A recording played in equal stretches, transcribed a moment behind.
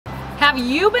Have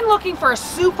you been looking for a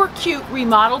super cute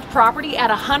remodeled property at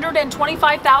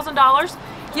 $125,000?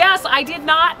 Yes, I did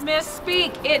not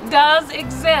misspeak. It does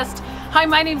exist. Hi,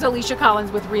 my name's Alisha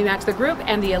Collins with RE/MAX the Group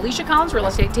and the Alisha Collins Real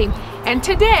Estate Team. And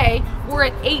today we're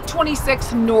at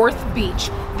 826 North Beach.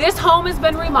 This home has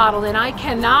been remodeled and I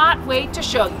cannot wait to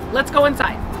show you. Let's go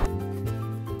inside.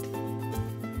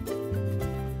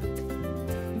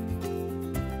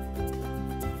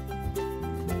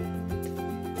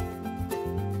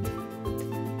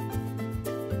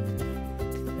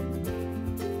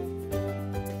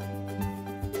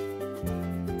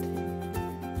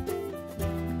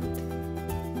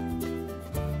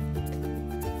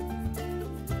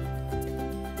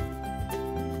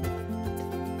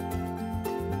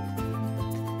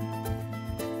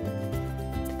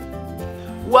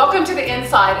 Welcome to the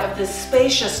inside of this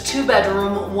spacious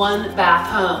 2-bedroom, 1-bath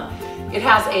home. It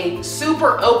has a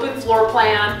super open floor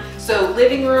plan, so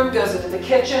living room goes into the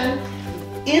kitchen.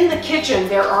 In the kitchen,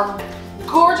 there are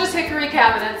gorgeous hickory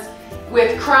cabinets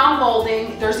with crown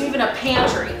molding. There's even a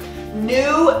pantry.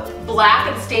 New black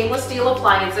and stainless steel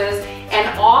appliances,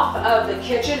 and off of the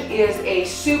kitchen is a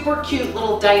super cute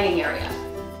little dining area.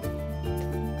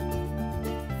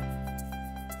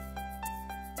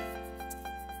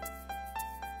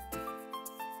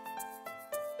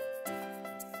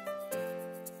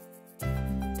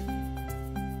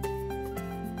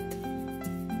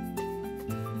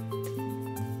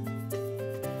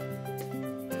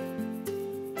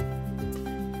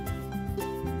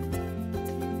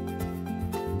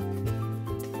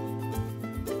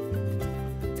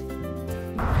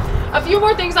 A few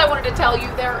more things I wanted to tell you.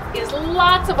 There is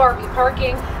lots of RV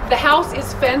parking. The house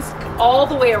is fenced all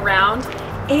the way around,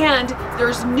 and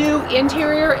there's new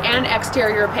interior and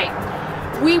exterior paint.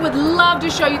 We would love to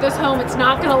show you this home. It's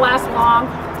not going to last long.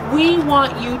 We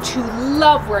want you to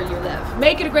love where you live.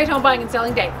 Make it a great home buying and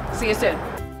selling day. See you soon.